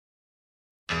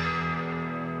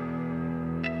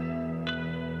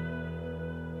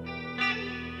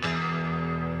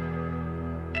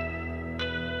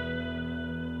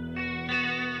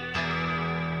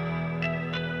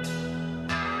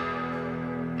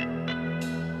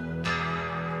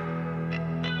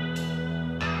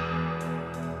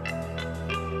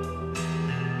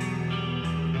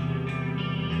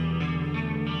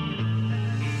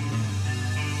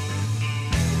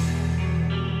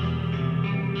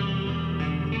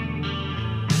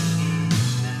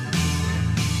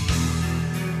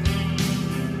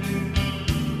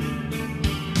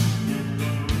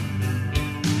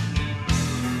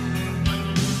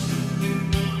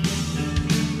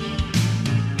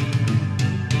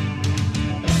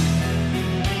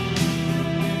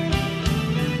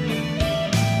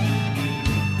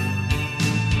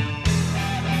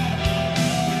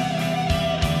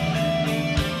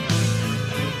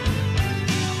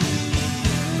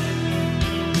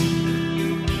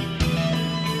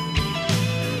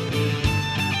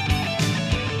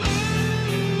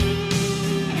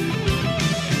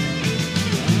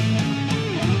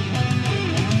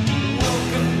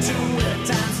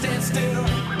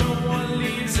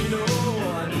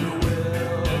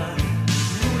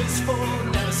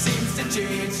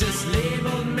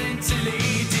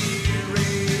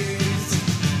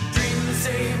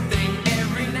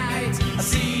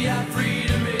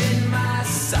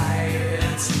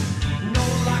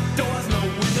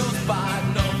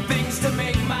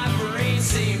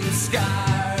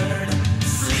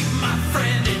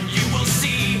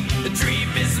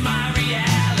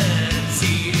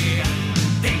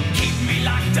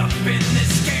in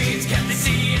this cage, can't they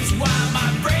see it's why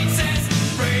my brain says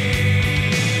rage?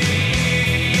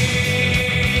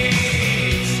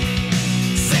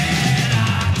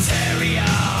 Sanitarium,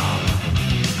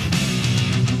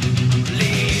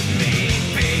 leave me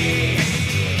be.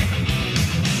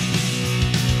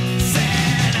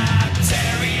 Sanitarium,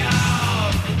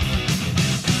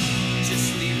 just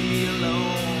leave me alone.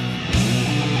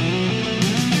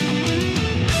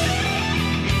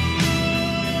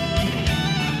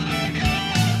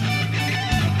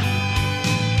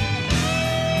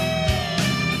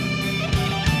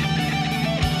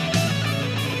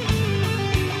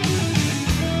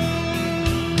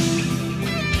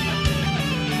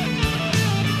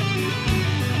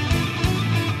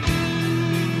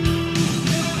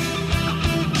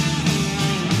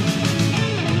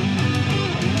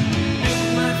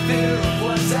 Fear of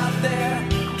what's out there,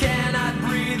 cannot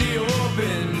breathe the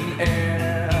open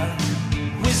air.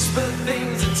 Whisper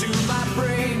things into my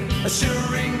brain,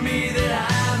 assuring me that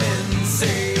I'm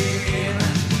insane.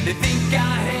 They think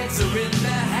our heads are in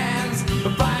their hands,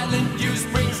 but violent use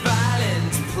brings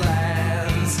violent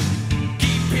plans.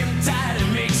 Keep him tight, it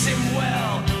makes him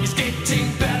well. He's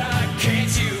getting better,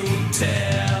 can't you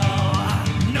tell?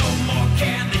 No more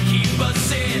can they keep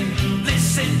us in.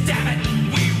 Listen, damn it,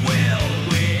 we will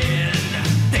win.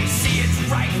 They see it's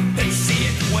right, they see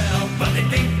it well, but they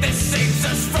think this saves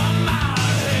us from our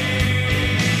hate.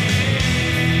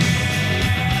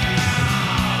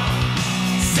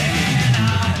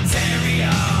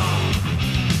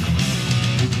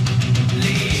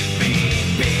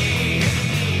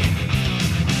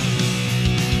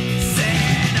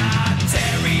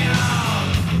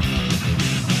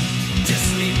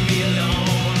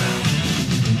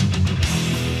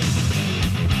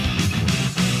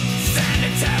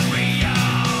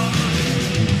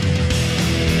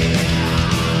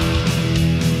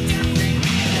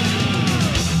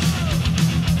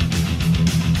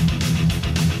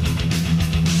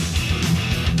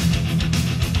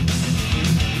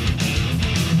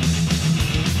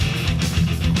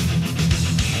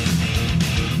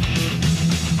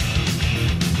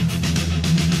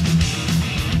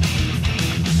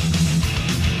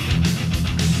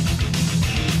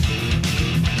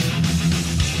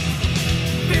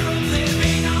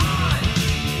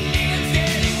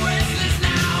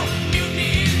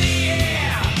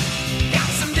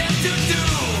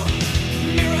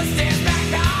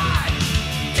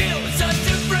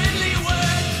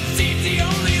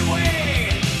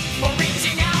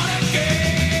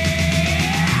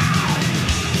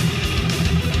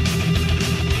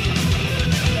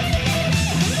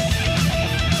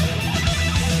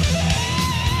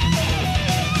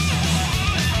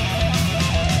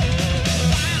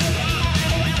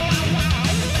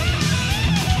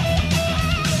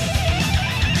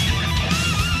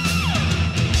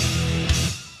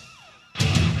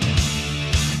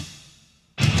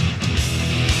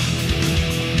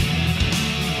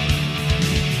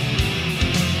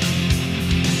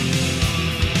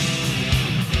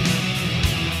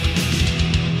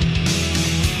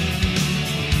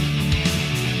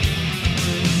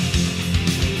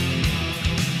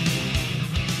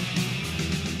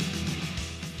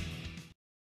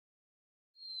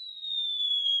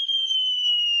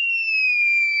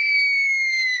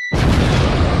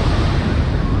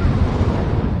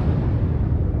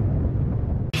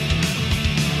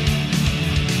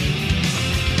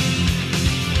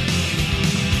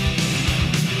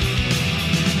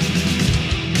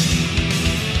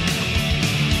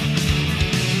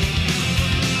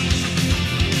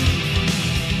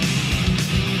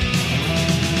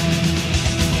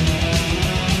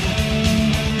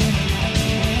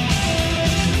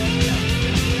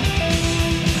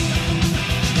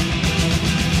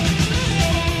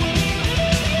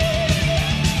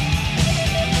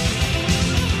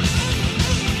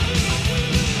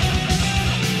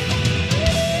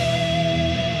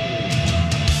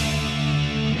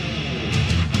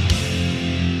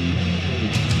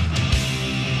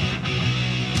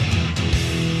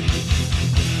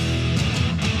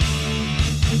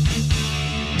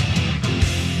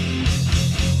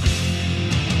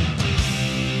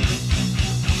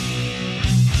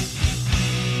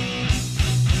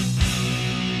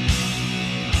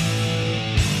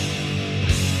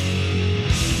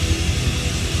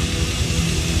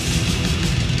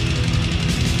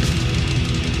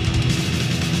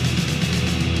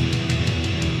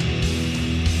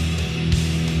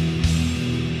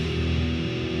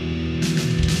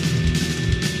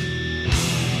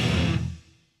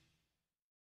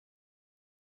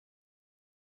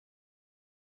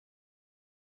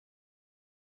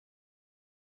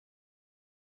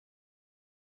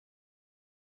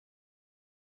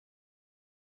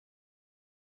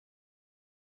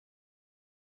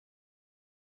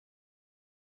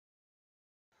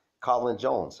 Colin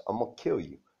Jones, I'm going to kill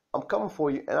you. I'm coming for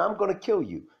you, and I'm going to kill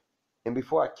you. And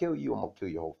before I kill you, I'm going to kill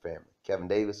your whole family. Kevin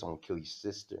Davis, I'm going to kill your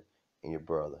sister and your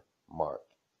brother, Mark.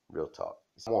 Real talk.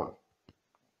 Morning.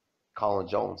 Colin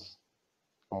Jones,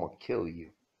 I'm going to kill you.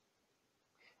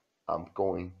 I'm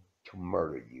going to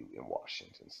murder you in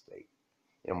Washington State.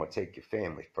 And I'm going to take your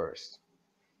family first.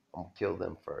 I'm going to kill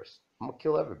them first. I'm going to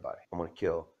kill everybody. I'm going to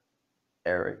kill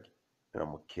Eric, and I'm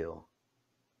going to kill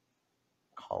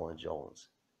Colin Jones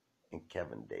and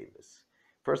Kevin Davis.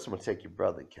 First, I'm going to take your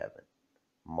brother, Kevin,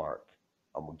 Mark.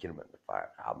 I'm going to get him in the fire.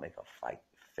 I'll make a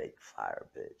fake fire,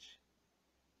 bitch.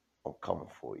 I'm coming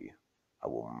for you. I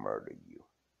will murder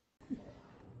you.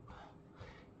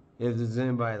 If there's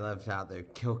anybody left out there,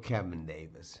 kill Kevin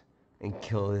Davis and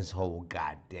kill his whole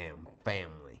goddamn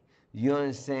family. You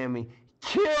understand me?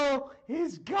 Kill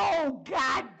his whole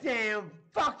goddamn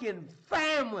fucking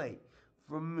family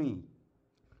for me.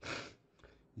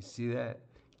 You see that?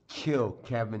 Kill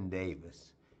Kevin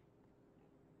Davis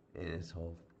and his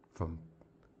whole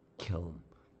kill him.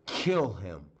 Kill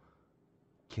him.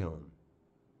 Kill him.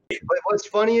 But what's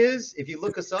funny is, if you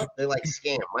look us up, they're like,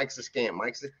 scam. Mike's a scam.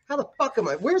 Mike's a, how the fuck am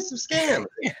I? Where's the scam?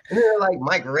 And they're like,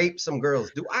 Mike raped some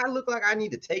girls. Do I look like I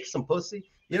need to take some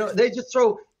pussy? You know, they just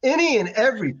throw any and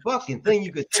every fucking thing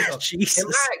you could think of. Jesus.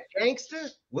 Am I a gangster?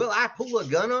 Will I pull a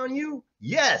gun on you?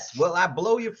 Yes. Will I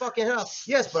blow your fucking head off?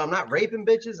 Yes, but I'm not raping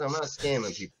bitches. I'm not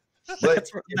scamming people. But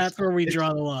that's where we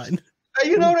draw the line.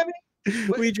 You know what I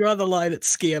mean? We draw the line at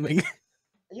scamming.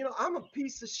 You know, I'm a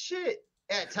piece of shit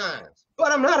at times,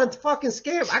 but I'm not a fucking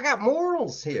scam. I got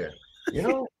morals here. You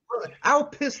know, I'll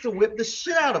pistol whip the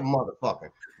shit out of a motherfucker.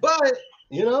 But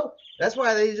you know, that's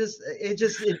why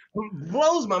it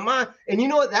blows my mind. And you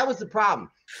know what? That was the problem,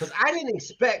 because I didn't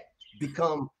expect to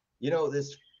become, you know,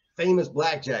 this famous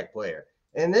blackjack player.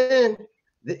 And then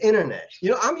the internet.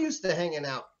 You know, I'm used to hanging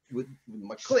out with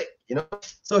my clique. You know,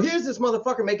 so here's this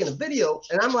motherfucker making a video,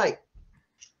 and I'm like,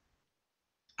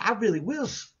 I really will.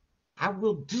 I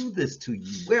will do this to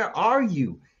you. Where are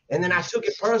you? And then I took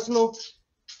it personal.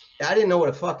 I didn't know what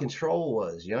a fucking troll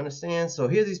was. You understand? So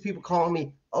here these people calling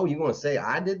me, oh, you want to say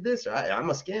I did this? Or I'm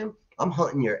a scam? I'm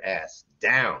hunting your ass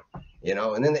down. You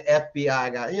know, and then the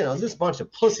FBI got, you know, this bunch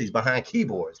of pussies behind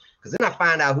keyboards. Because then I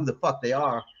find out who the fuck they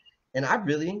are. And I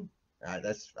really, I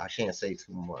can't say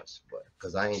too much, but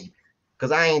because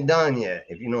I ain't done yet,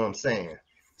 if you know what I'm saying.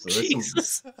 So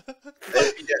Jesus.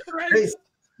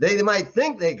 They might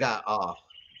think they got off,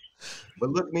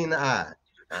 but look me in the eye.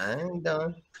 I ain't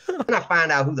done. And I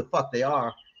find out who the fuck they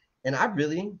are, and I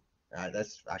really, I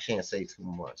can't say too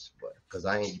much, but because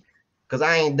I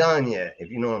ain't done yet,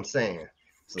 if you know what I'm saying.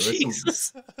 So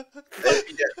Jesus.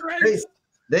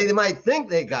 They might think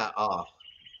they got off,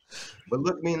 but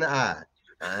look me in the eye.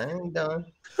 I ain't done.